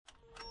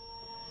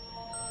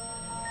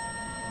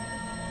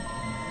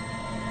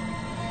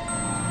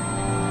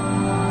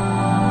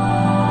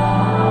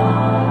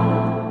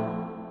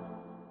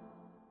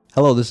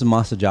Hello, this is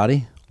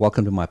Masajati.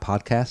 Welcome to my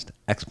podcast,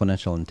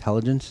 Exponential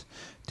Intelligence.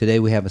 Today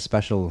we have a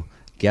special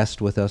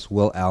guest with us,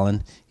 Will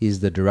Allen.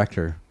 He's the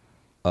director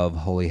of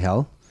Holy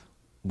Hell.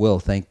 Will,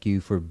 thank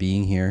you for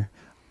being here.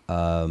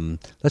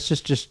 Let's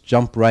just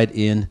jump right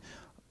in.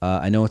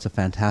 I know it's a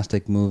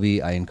fantastic movie.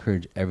 I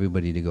encourage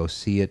everybody to go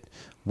see it.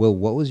 Will,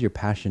 what was your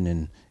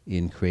passion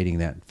in creating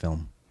that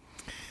film?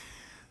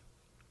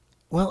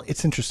 Well,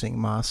 it's interesting,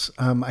 Mas.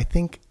 I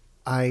think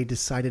I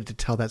decided to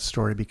tell that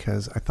story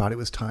because I thought it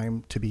was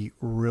time to be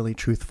really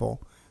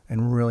truthful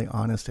and really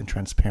honest and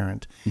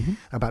transparent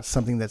about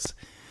something that's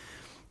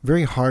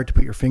very hard to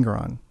put your finger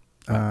on.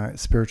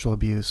 Spiritual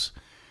abuse,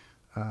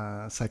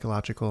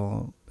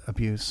 psychological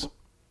abuse,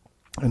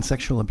 and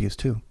sexual abuse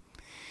too.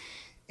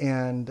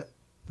 And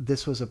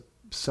this was a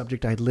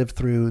subject I'd lived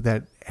through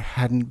that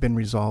hadn't been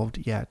resolved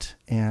yet.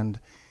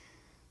 And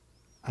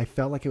I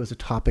felt like it was a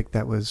topic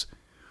that was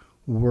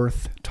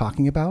worth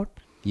talking about.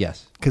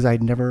 Yes. Because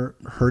I'd never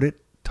heard it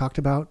talked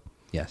about.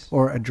 Yes.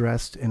 Or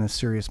addressed in a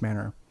serious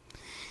manner.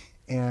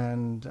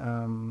 And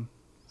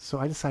so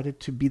I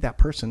decided to be that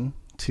person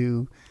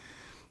to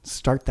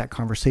start that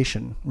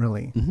conversation,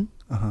 really.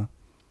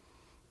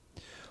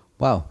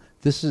 Wow.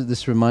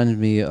 This reminds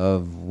me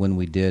of when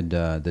we did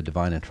the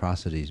Divine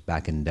Atrocities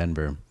back in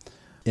Denver.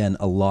 And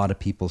a lot of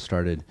people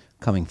started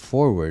coming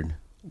forward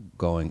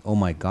going, oh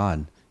my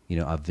God,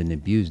 I've been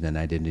abused and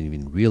I didn't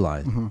even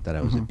realize that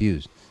I was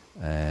abused.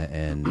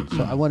 And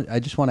so I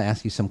just want to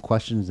ask you some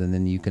questions, and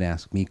then you can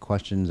ask me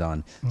questions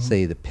on,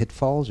 say, the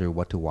pitfalls or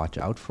what to watch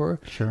out for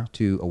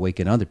to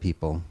awaken other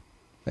people.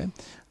 Okay.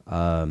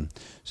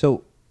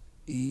 So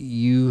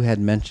you had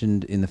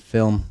mentioned in the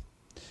film,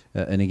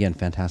 and again,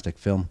 fantastic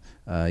film,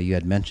 you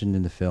had mentioned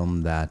in the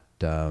film that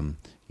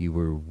you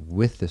were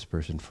with this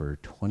person for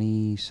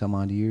 20 some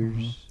odd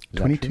years.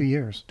 22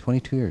 years.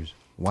 22 years.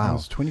 Wow. I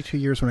was 22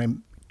 years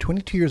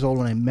old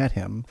when I met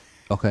him.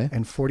 Okay.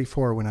 And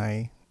 44 when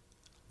I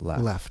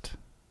left.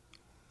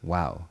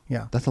 Wow.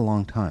 Yeah. That's a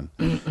long time.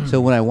 So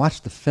when I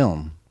watched the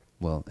film,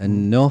 well,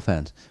 and no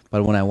offense,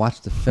 but when I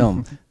watched the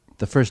film,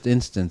 the first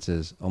instance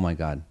is, oh my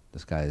God,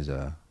 this guy is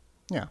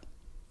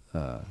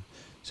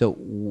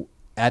So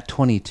at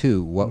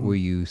 22, what were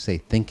you, say,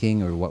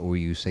 thinking, or what were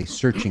you, say,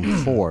 searching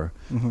for,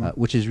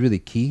 which is really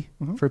key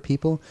for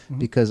people,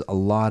 because a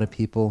lot of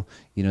people,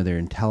 they're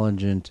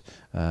intelligent,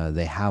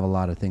 they have a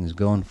lot of things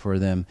going for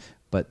them,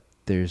 but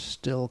there's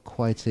still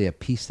quite, say, a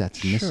piece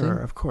that's missing. Sure,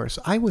 of course.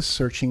 I was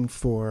searching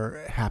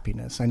for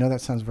happiness. I know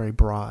that sounds very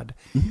broad,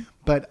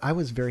 but I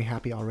was very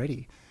happy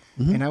already.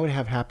 And I would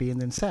have happy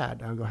and then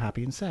sad. I would go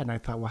happy and sad. And I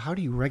thought, well, how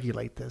do you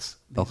regulate these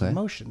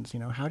emotions?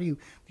 How do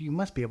you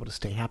must be able to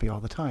stay happy all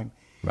the time.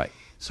 Right.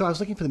 So I was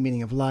looking for the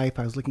meaning of life.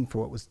 I was looking for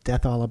what was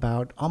death all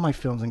about. All my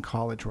films in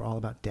college were all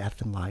about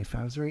death and life.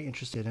 I was very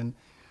interested in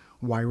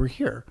why we're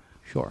here.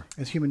 Sure.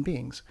 As human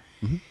beings.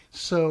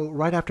 So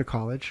right after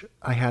college,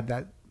 I had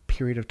that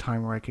period of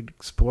time where I could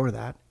explore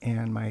that.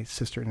 And my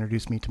sister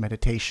introduced me to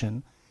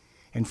meditation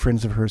and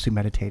friends of hers who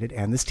meditated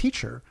and this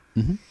teacher.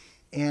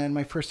 And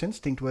my first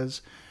instinct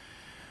was,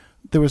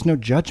 there was no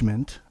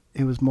judgment.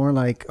 It was more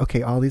like,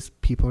 okay, all these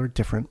people are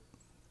different.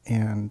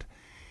 And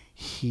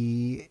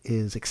he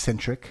is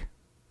eccentric.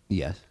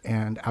 Yes.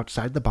 And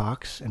outside the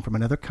box and from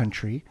another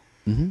country.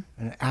 And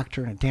an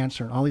actor and a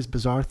dancer and all these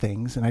bizarre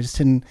things. And I just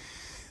didn't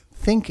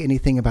think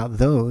anything about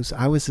those.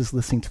 I was just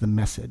listening to the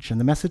message. And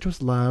the message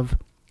was love,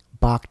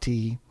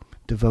 bhakti,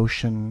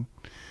 devotion,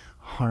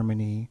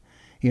 harmony.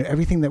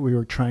 Everything that we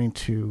were trying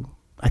to,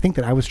 I think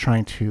that I was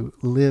trying to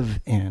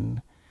live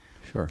in.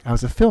 Sure. I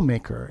was a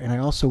filmmaker, and I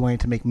also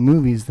wanted to make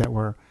movies that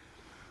were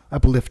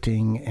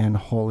uplifting and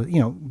whole,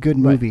 good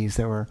movies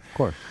that were. Of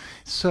course.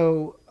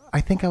 So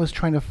I think I was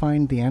trying to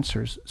find the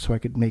answers so I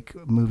could make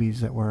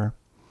movies that were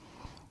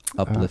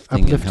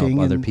uplifting and help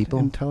other people.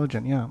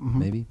 Intelligent, yeah.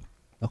 Maybe.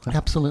 Okay.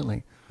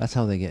 Absolutely. That's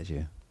how they get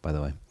you, by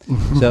the way.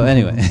 So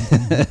anyway.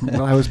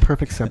 Well, I was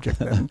perfect subject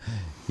then.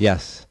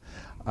 Yes.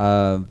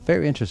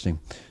 Very interesting.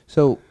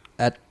 So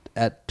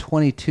at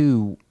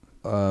 22,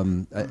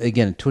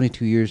 again,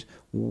 22 years,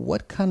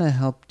 what kind of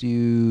helped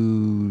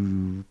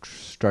you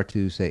start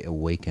to, say,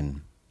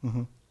 awaken?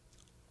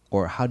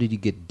 Or how did you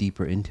get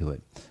deeper into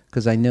it?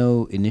 Because I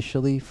know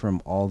initially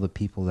from all the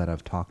people that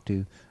I've talked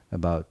to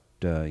about,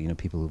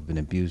 people who've been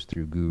abused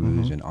through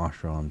gurus and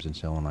ashrams and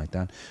so on like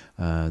that,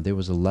 there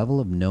was a level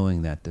of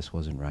knowing that this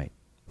wasn't right.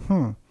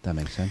 That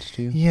makes sense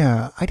to you?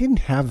 Yeah, I didn't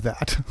have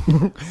that.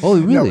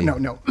 Oh, really?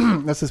 No.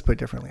 Let's just put it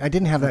differently. I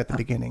didn't have that at the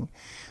beginning.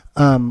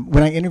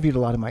 When I interviewed a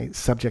lot of my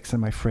subjects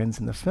and my friends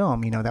in the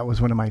film, that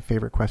was one of my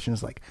favorite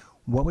questions, like,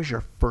 what was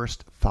your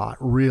first thought,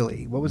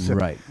 really? What was it?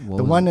 Right.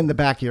 The one in the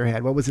back of your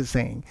head, what was it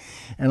saying?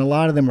 And a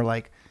lot of them were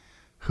like,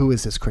 who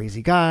is this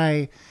crazy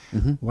guy?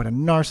 What a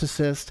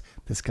narcissist.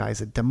 This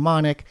guy's a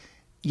demonic.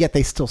 Yet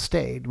they still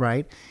stayed,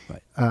 right?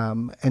 Right.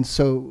 And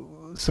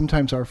so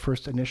sometimes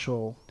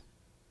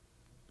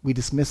we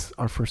dismiss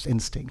our first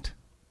instinct.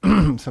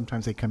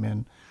 Sometimes they come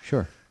in.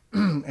 Sure.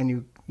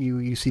 And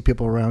you see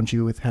people around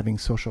you with having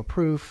social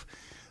proof,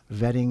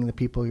 vetting the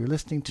people you're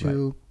listening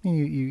to. Right.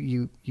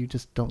 You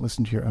just don't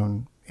listen to your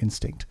own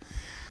instinct.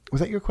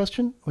 Was that your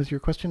question? Was your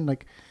question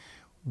like,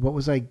 what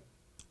was I?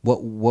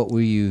 What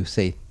were you,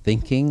 say,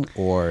 thinking,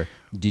 or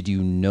did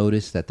you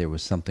notice that there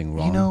was something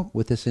wrong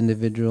with this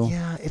individual?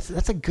 Yeah,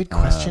 that's a good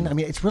question. I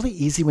mean, it's really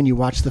easy when you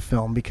watch the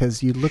film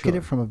because you look at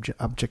it from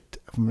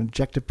an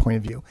objective point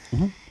of view.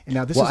 Mm-hmm. And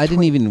now I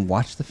didn't even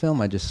watch the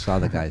film. I just saw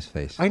the guy's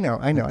face. I know.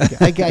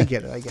 I get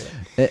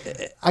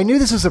it. I knew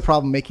this was a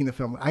problem making the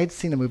film. I had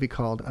seen a movie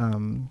called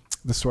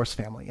The Source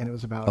Family, and it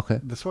was about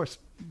the Source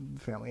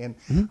family. And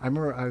I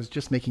remember I was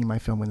just making my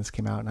film when this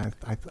came out, and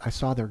I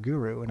saw their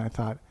guru, and I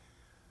thought,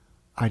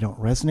 I don't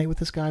resonate with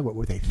this guy. What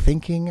were they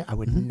thinking? I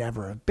would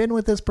never have been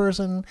with this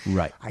person.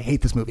 Right. I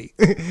hate this movie.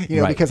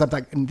 Because I'm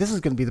like, and this is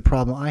going to be the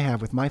problem I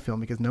have with my film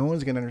because no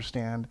one's going to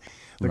understand.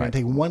 They're going to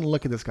take one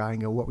look at this guy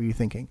and go, "What were you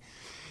thinking?"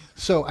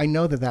 So I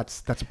know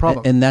that's a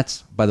problem. And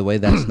that's, by the way,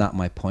 that's not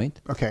my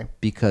point. Okay.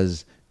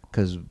 Because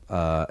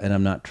and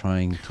I'm not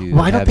trying to.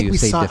 Well, I don't think we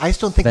saw. I just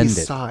don't think we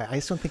saw it. I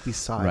just don't think we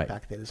saw it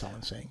back then. Is all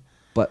I'm saying.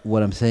 But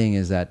what I'm saying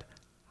is that,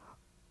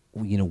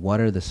 what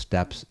are the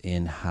steps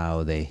in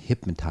how they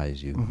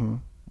hypnotize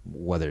you,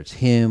 whether it's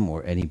him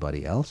or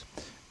anybody else?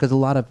 Because a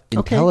lot of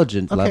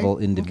intelligent level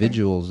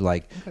individuals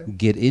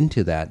get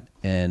into that,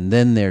 and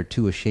then they're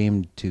too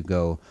ashamed to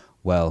go,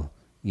 well,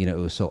 it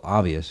was so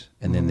obvious,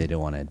 and then they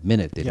don't want to admit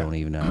it. They don't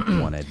even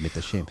want to admit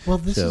the shame. Well,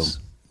 this is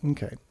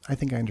okay. I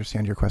think I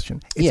understand your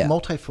question. It's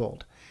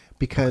multifold,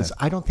 because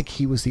I don't think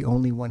he was the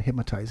only one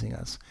hypnotizing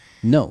us.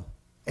 No.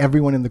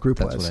 Everyone in the group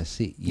was. That's what I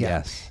see.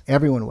 Yes. Yeah,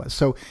 everyone was.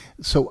 So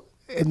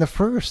in the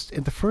first,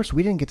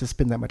 we didn't get to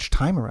spend that much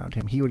time around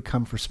him. He would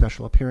come for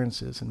special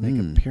appearances and make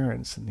an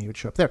appearance, and he would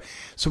show up there.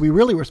 So we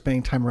really were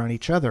spending time around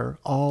each other.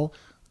 All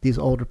these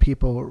older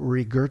people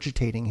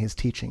regurgitating his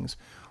teachings.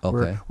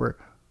 Okay. We're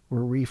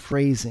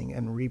rephrasing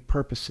and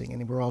repurposing,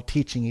 and we're all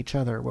teaching each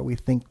other what we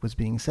think was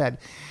being said.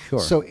 Sure.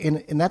 So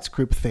and that's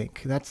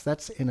groupthink.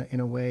 That's in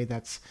a way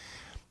that's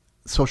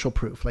social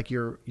proof. Like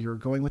you're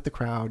going with the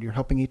crowd. You're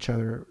helping each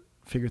other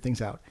figure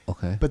things out.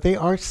 Okay. But they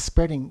are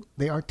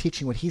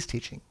teaching what he's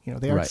teaching.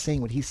 They aren't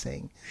saying what he's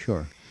saying.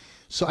 Sure.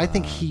 So I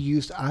think he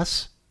used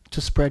us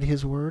to spread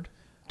his word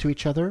to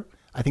each other.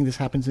 I think this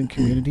happens in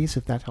communities,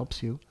 if that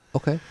helps you.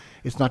 Okay.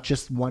 It's not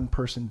just one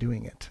person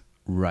doing it.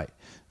 Right.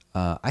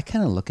 I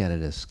kind of look at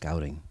it as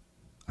scouting,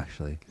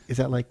 actually. Is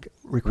that like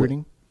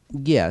recruiting?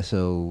 Yeah.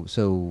 So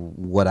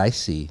what I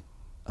see,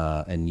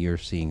 and you're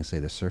seeing, say,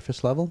 the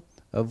surface level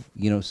of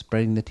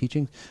spreading the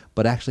teaching,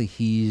 but actually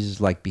he's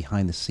like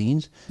behind the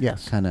scenes,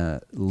 kind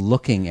of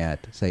looking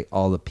at, say,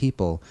 all the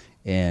people,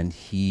 and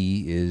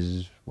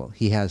he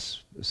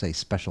has, say,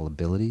 special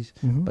abilities,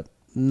 but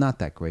not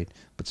that great,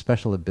 but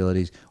special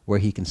abilities where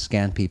he can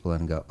scan people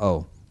and go,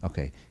 oh,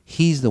 okay,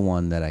 he's the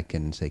one that I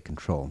can, say,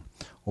 control,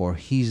 or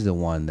he's the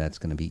one that's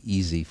going to be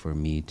easy for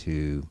me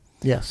to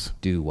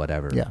do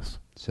whatever. Yes.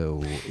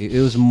 So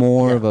it was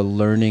more of a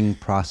learning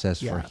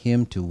process for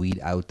him to weed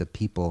out the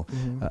people.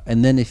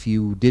 And then if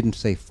you didn't,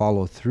 say,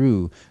 follow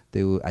through,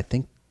 they would, I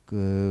think,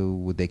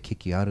 would they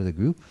kick you out of the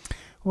group?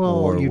 Well,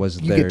 or you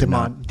there get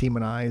demonized. And,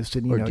 demonized,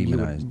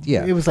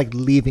 it was like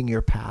leaving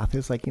your path. It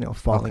was like,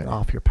 falling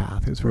off your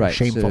path. It was very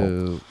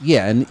shameful. So,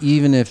 and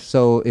even if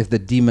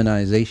the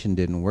demonization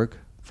didn't work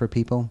for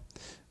people,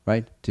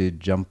 right, to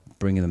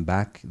bringing them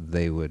back,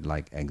 they would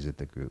exit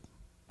the group.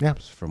 Yeah.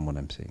 From what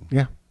I'm seeing.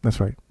 Yeah, that's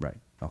right. Right.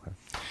 Okay.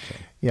 So.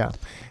 Yeah,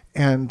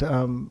 and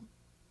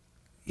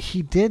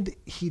he did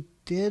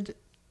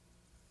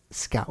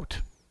scout.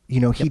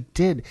 He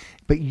did,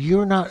 but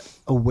you're not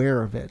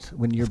aware of it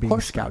when you're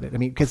being scouted. I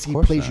mean, because he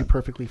plays you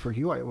perfectly for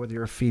you, whether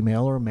you're a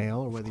female or a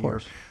male, or whether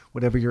you're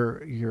whatever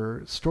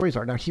your stories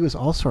are. Now, he was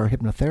also our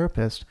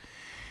hypnotherapist,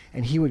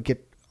 and he would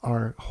get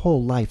our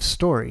whole life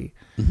story.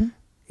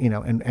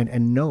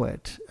 And know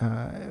it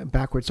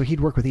backwards. So he'd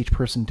work with each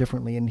person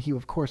differently. And he,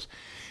 of course,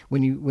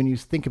 when you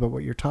think about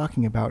what you're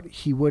talking about,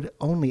 he would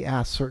only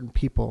ask certain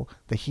people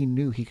that he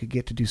knew he could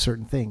get to do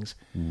certain things.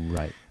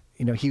 Right.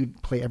 He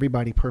would play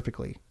everybody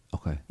perfectly.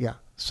 Okay. Yeah.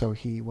 So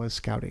he was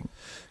scouting.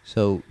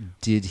 So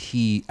did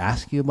he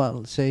ask you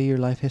about, say, your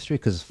life history?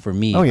 Because for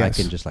me, I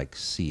can just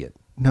see it.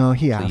 No,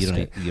 he asked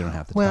it. You don't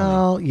have to tell me.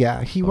 Well,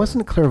 yeah, he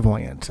wasn't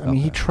clairvoyant. I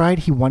mean, he tried.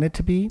 He wanted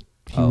to be.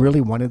 He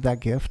really wanted that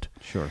gift.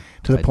 Sure.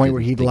 To the point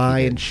where he'd lie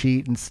and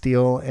cheat and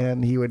steal,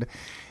 and he would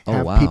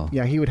have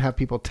he would have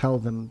people tell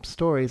them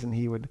stories,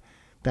 and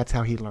that's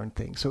how he learned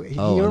things. So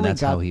and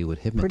that's how he would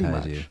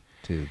hypnotize you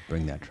to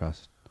bring that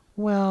trust.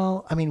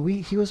 Well, I mean,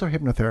 he was our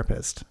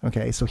hypnotherapist.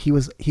 Okay, so he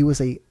was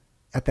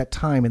at that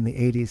time in the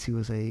 80s, he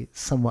was a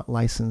somewhat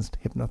licensed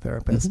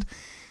hypnotherapist.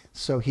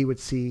 So he would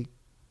see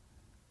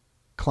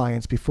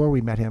clients before we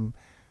met him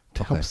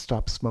to help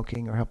stop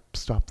smoking or help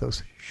stop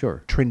those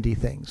trendy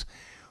things.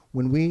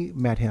 When we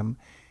met him,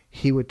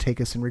 he would take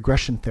us in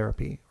regression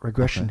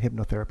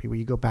hypnotherapy, where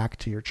you go back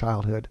to your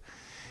childhood,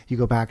 you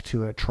go back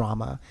to a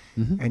trauma,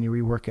 and you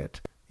rework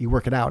it. You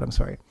work it out, I'm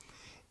sorry.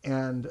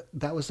 And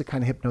that was the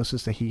kind of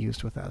hypnosis that he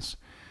used with us.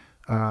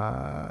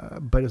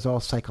 But it's all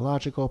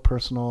psychological,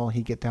 personal.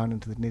 He'd get down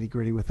into the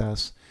nitty-gritty with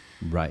us.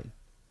 Right.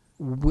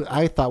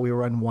 I thought we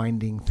were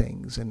unwinding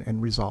things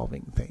and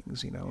resolving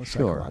things,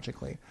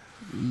 psychologically.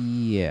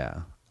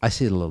 Yeah. I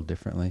see it a little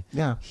differently.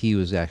 Yeah. He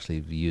was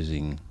actually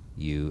using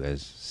you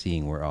as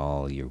seeing where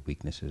all your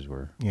weaknesses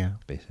were,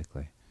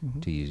 basically,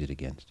 to use it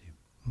against you.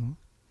 Mm-hmm.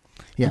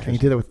 Yeah, and he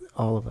did it with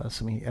all of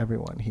us. I mean,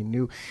 everyone. He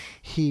knew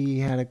he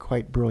had a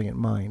quite brilliant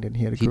mind, and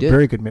he had a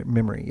very good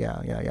memory.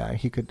 Yeah.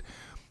 He could,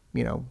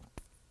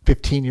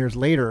 15 years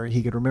later,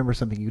 he could remember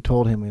something you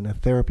told him in a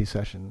therapy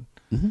session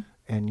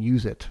and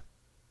use it.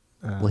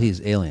 Well,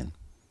 he's alien.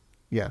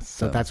 Yes,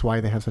 so that's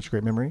why they have such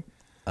great memory.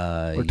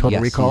 Or total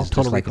recall.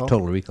 Total recall.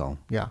 Total recall.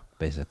 Yeah,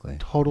 basically.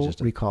 Total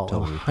recall.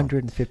 Total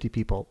 150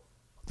 people,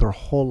 their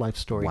whole life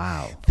story.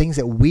 Wow. Things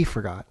that we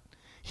forgot,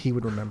 he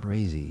would remember.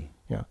 Crazy.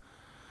 Yeah.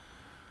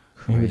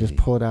 Crazy. He would just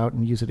pull it out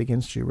and use it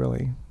against you,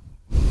 really.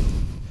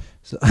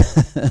 So,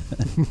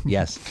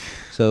 yes.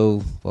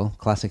 So, well,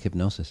 classic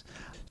hypnosis.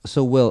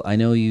 So, Will, I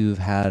know you've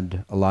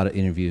had a lot of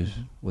interviews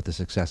with the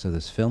success of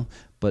this film,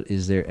 but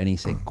is there any,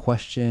 say,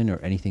 question or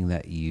anything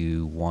that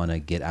you want to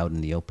get out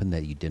in the open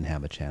that you didn't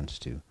have a chance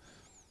to?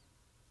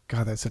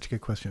 God, that's such a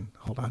good question.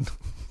 Hold on.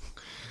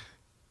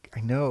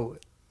 I know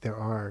there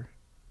are.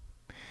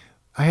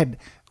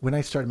 When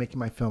I started making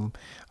my film,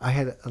 I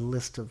had a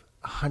list of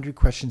 100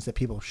 questions that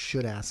people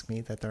should ask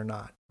me that they're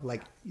not.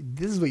 Like,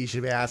 this is what you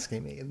should be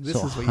asking me. And this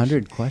so is what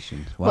 100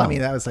 questions. Wow. Well, I mean,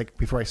 that was like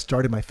before I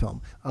started my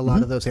film. A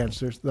lot of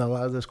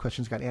those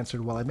questions got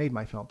answered while I made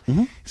my film.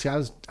 See,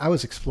 I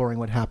was exploring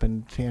what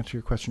happened, to answer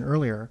your question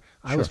earlier.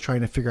 I was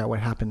trying to figure out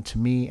what happened to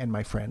me and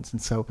my friends.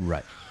 And so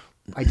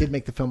I did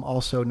make the film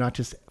also not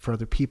just for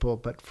other people,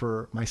 but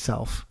for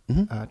myself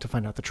to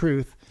find out the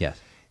truth. Yes.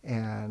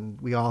 And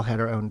we all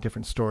had our own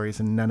different stories,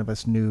 and none of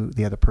us knew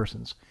the other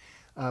person's.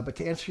 But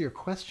to answer your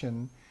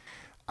question,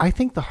 I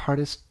think the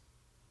hardest...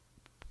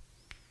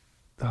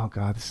 Oh,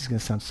 God, this is going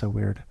to sound so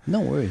weird.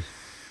 No worries.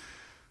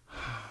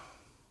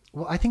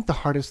 Well, I think the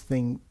hardest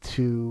thing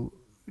to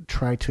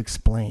try to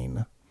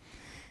explain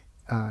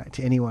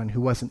to anyone who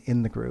wasn't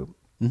in the group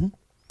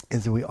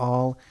is that we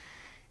all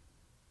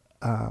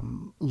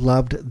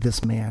loved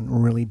this man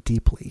really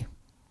deeply.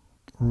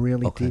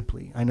 Really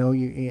deeply. I know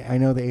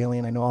the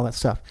alien, I know all that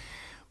stuff.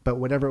 But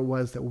whatever it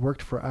was that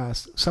worked for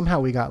us, somehow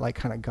we got like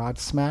kind of God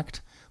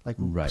smacked. Like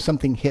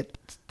something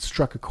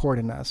struck a chord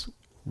in us.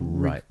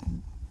 Right.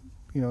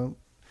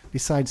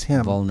 Besides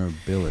him.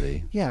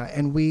 Vulnerability. Yeah,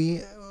 and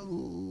we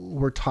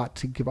were taught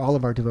to give all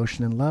of our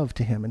devotion and love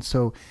to him. And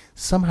so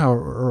somehow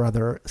or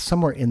other,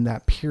 somewhere in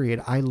that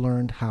period, I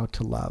learned how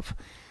to love.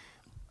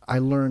 I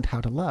know,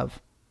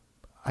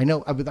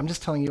 I'm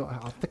just telling you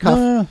off the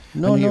cuff.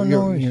 No,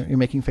 you're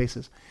making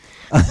faces.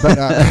 But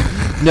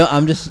no,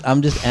 I'm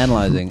just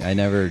analyzing. I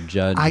never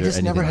judged. I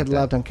just never had like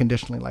loved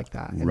unconditionally like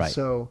that. And right.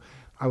 so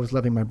I was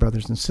loving my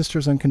brothers and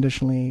sisters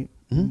unconditionally,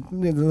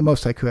 the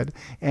most I could,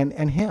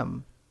 and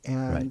him.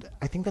 And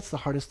I think that's the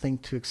hardest thing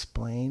to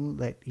explain,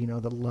 that,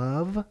 the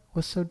love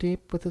was so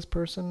deep with this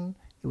person.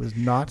 It was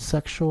not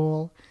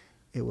sexual.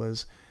 It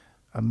was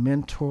a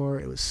mentor.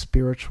 It was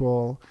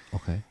spiritual.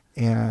 Okay.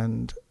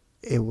 And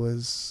it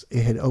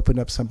had opened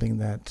up something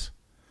that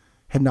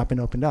had not been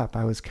opened up.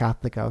 I was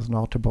Catholic. I was an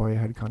altar boy. I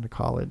had gone to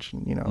college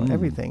and,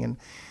 everything. And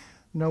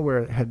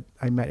nowhere had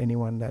I met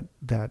anyone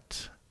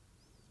that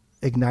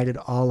ignited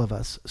all of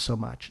us so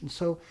much. And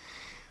so,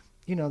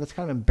 that's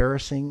kind of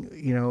embarrassing,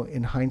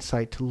 in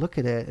hindsight, to look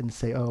at it and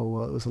say, oh,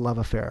 well, it was a love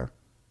affair.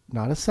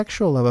 Not a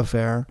sexual love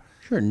affair.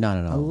 Sure, not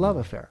at all. A love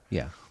affair.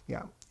 Yeah.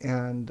 Yeah.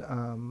 And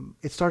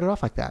it started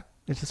off like that.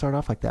 It just started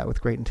off like that,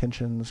 with great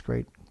intentions,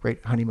 great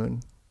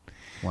honeymoon.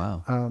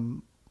 Wow.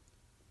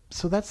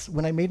 So that's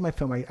when I made my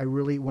film. I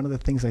really, one of the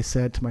things I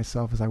said to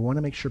myself is I want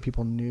to make sure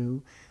people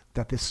knew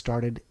that this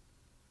started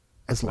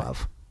as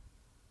love.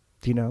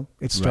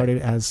 It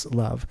started as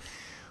love,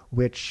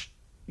 which,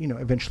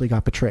 eventually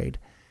got betrayed.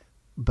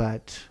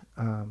 But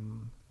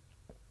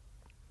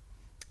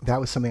that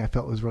was something I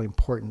felt was really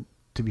important,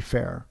 to be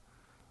fair.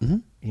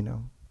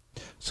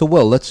 So,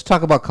 Will, let's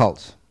talk about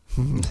cults.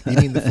 You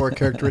mean the 4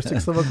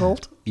 characteristics of a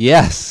cult?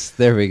 Yes,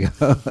 there we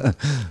go.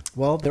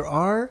 Well,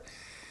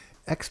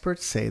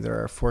 experts say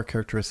there are 4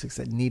 characteristics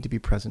that need to be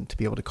present to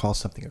be able to call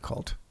something a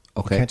cult.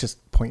 Okay. You can't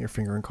just point your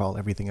finger and call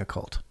everything a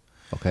cult.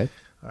 Okay.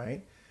 All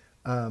right.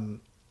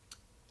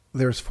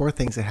 There's 4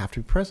 things that have to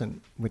be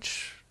present,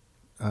 which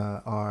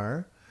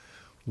are...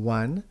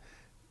 1,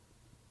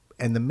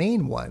 and the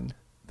main one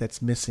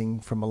that's missing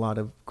from a lot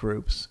of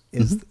groups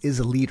is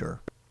a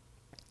leader,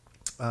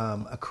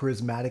 a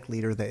charismatic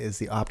leader that is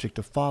the object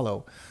of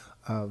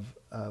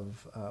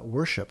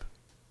worship,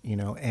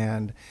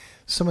 and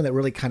someone that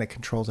really kind of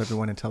controls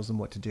everyone and tells them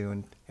what to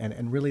do,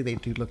 and really they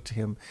do look to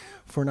him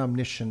for an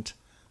omniscient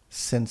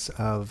sense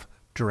of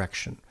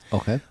direction.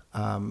 Okay.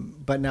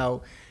 But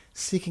now,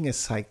 seeking a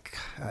psychic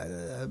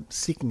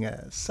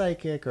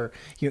or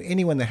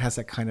anyone that has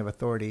that kind of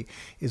authority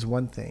is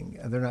one thing.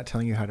 They're not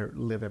telling you how to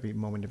live every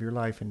moment of your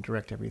life and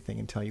direct everything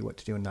and tell you what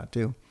to do and not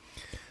do.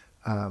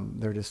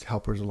 They're just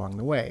helpers along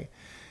the way.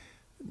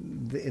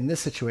 In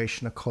this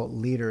situation, a cult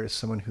leader is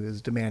someone who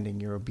is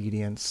demanding your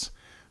obedience,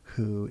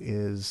 who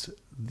is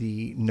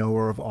the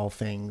knower of all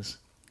things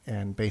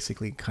and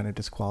basically kind of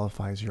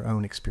disqualifies your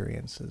own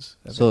experiences.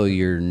 So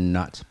you're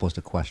not supposed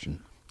to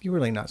question. You're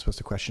really not supposed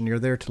to question. You're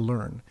there to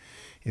learn.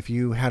 If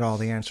you had all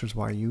the answers,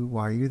 why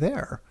are you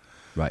there?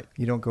 Right.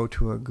 You don't go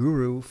to a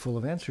guru full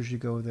of answers. You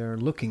go there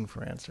looking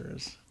for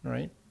answers,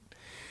 right?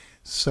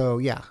 So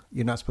yeah,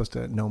 you're not supposed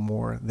to know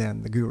more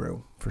than the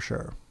guru, for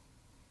sure.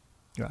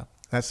 Yeah,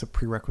 that's a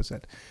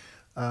prerequisite.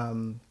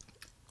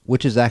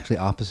 Which is actually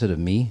opposite of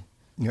me.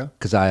 Yeah.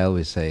 Because I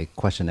always say,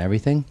 question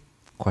everything,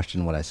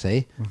 question what I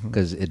say,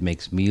 because it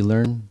makes me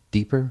learn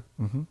deeper,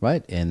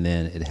 right? And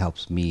then it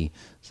helps me,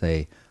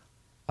 say,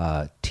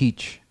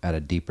 teach at a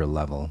deeper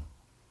level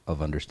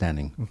of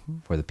understanding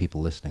for the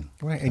people listening.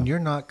 Right, So- and you're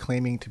not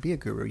claiming to be a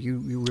guru. You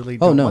really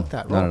don't no, want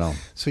that role. not at all.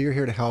 So you're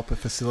here to help and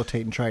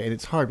facilitate and try. And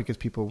it's hard because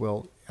people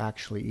will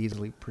actually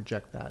easily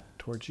project that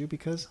towards you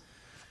because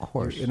Of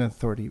course. you're in an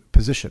authority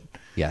position.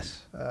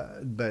 Yes.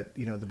 But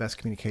the best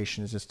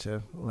communication is just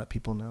to let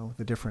people know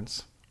the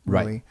difference,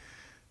 Right.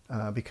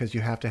 really, because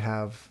you have to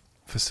have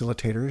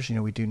facilitators.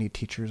 We do need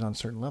teachers on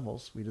certain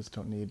levels. We just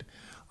don't need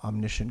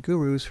omniscient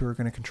gurus who are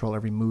going to control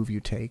every move you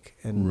take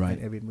and, Right.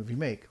 and every move you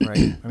make.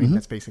 Right? I mean,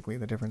 that's basically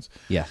the difference.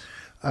 Yes.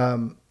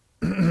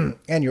 And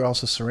you're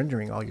also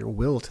surrendering all your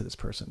will to this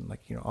person,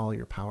 all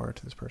your power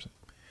to this person.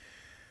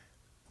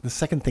 The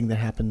second thing that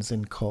happens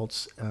in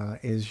cults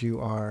is you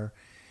are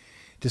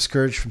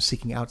discouraged from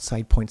seeking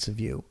outside points of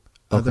view,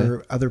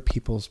 Okay. other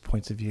people's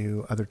points of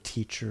view, other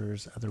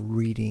teachers, other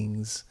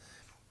readings,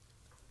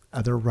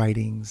 other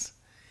writings,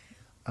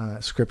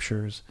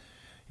 scriptures.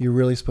 You're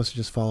really supposed to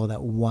just follow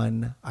that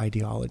one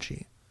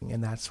ideology,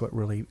 and that's what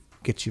really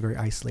gets you very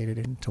isolated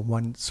into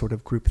one sort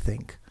of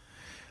groupthink,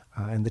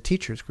 and the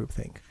teachers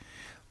groupthink.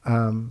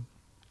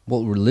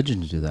 Well,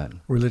 religions do that.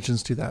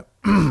 Religions do that.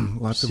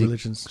 Lots of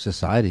religions.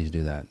 Societies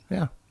do that.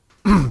 Yeah.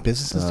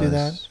 Businesses do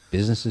that.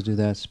 Businesses do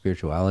that.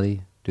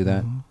 Spirituality do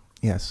that.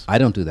 Yes. I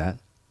don't do that.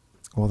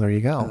 Well, there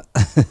you go.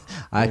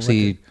 I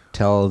actually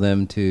tell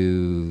them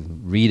to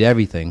read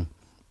everything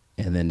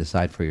and then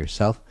decide for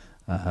yourself.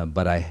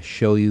 But I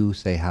show you,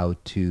 say, how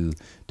to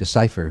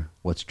decipher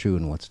what's true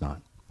and what's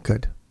not.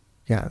 Good.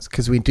 Yes,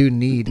 because we do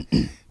need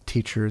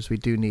teachers. We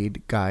do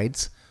need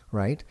guides,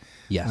 right?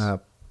 Yes.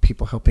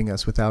 People helping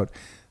us without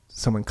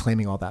someone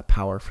claiming all that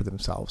power for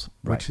themselves,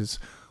 Right. which is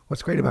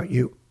what's great about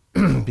you,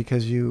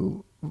 because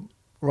you,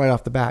 right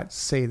off the bat,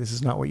 say this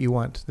is not what you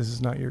want. This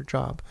is not your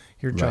job.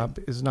 Your Right. job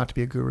is not to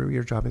be a guru.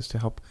 Your job is to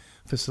help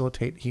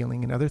facilitate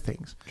healing and other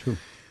things. True.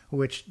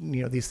 Which,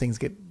 these things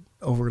get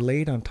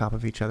overlaid on top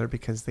of each other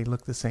because they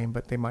look the same,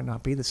 but they might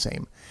not be the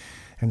same.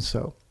 And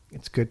so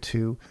it's good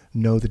to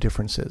know the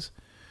differences.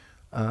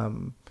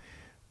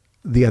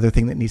 The other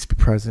thing that needs to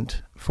be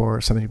present for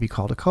something to be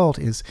called a cult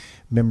is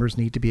members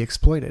need to be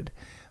exploited,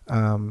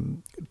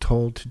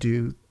 told to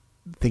do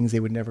things they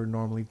would never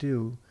normally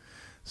do,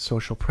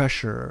 social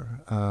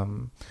pressure,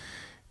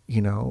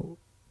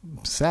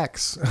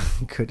 sex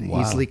could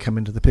Wow. easily come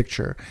into the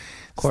picture.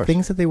 Of course.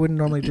 Things that they wouldn't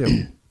normally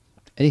do.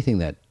 Anything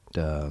that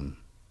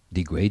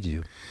degrades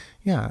you.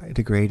 Yeah,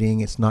 degrading.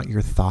 It's not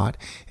your thought.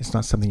 It's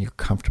not something you're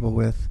comfortable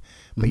with,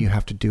 but you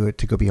have to do it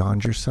to go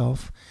beyond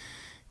yourself.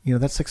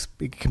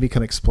 It can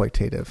become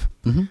exploitative.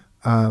 Mm-hmm.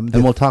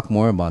 And we'll talk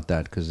more about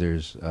that because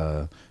there's,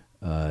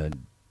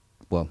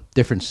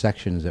 different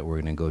sections that we're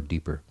going to go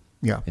deeper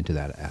into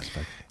that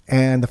aspect.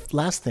 And the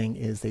last thing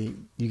is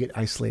you get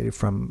isolated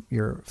from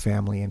your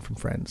family and from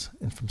friends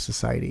and from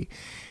society.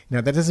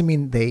 Now, that doesn't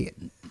mean they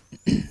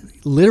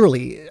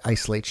literally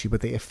isolate you,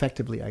 but they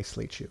effectively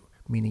isolate you,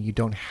 meaning you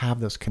don't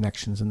have those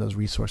connections and those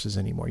resources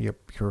anymore. You're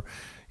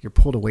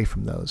pulled away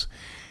from those.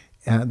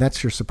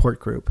 That's your support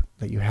group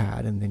that you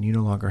had, and then you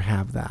no longer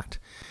have that.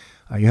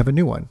 You have a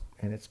new one,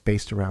 and it's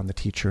based around the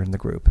teacher and the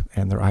group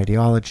and their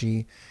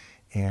ideology,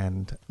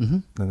 and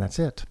then that's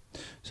it.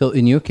 So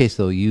in your case,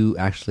 though, you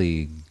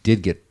actually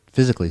did get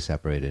physically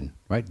separated,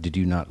 right? Did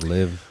you not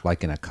live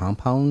like in a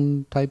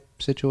compound type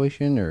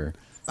situation, or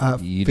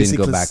you didn't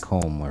go back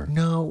home? Or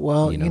no,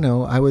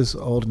 well, I was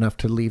old enough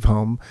to leave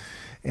home,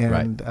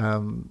 and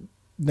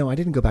no, I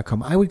didn't go back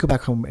home. I would go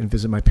back home and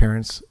visit my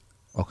parents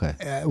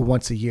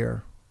once a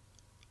year.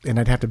 And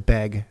I'd have to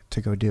beg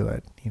to go do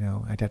it.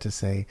 I'd have to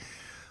say,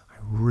 I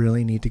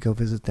really need to go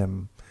visit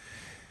them.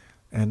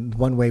 And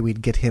one way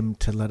we'd get him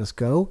to let us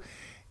go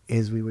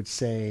is we would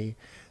say,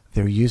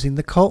 they're using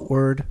the cult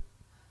word.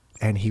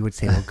 And he would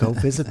say, well, go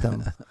visit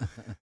them.